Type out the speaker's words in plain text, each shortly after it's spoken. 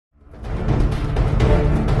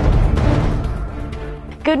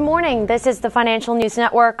Good morning. This is the Financial News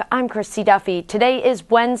Network. I'm Christy Duffy. Today is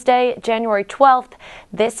Wednesday, January 12th.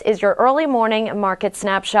 This is your early morning market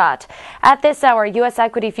snapshot. At this hour, U.S.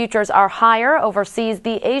 equity futures are higher. Overseas,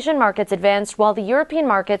 the Asian markets advanced while the European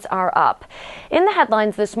markets are up. In the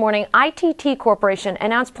headlines this morning, ITT Corporation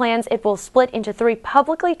announced plans it will split into 3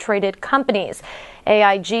 publicly traded companies.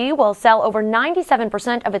 AIG will sell over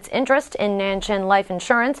 97% of its interest in Chen Life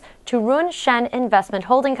Insurance to Ruen Shan Investment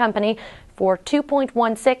Holding Company for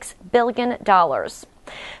 $2.16 billion.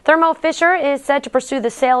 Thermo Fisher is said to pursue the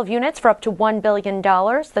sale of units for up to $1 billion.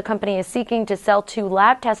 The company is seeking to sell 2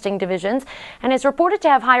 lab testing divisions and is reported to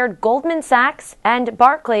have hired Goldman Sachs and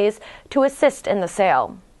Barclays to assist in the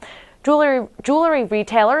sale. Jewelry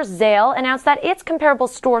retailer Zale announced that its comparable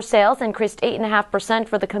store sales increased 8.5%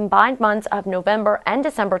 for the combined months of November and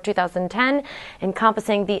December 2010,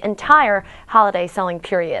 encompassing the entire holiday selling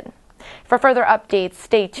period. For further updates,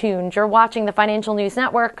 stay tuned. You're watching the Financial News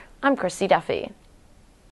Network. I'm Christy Duffy.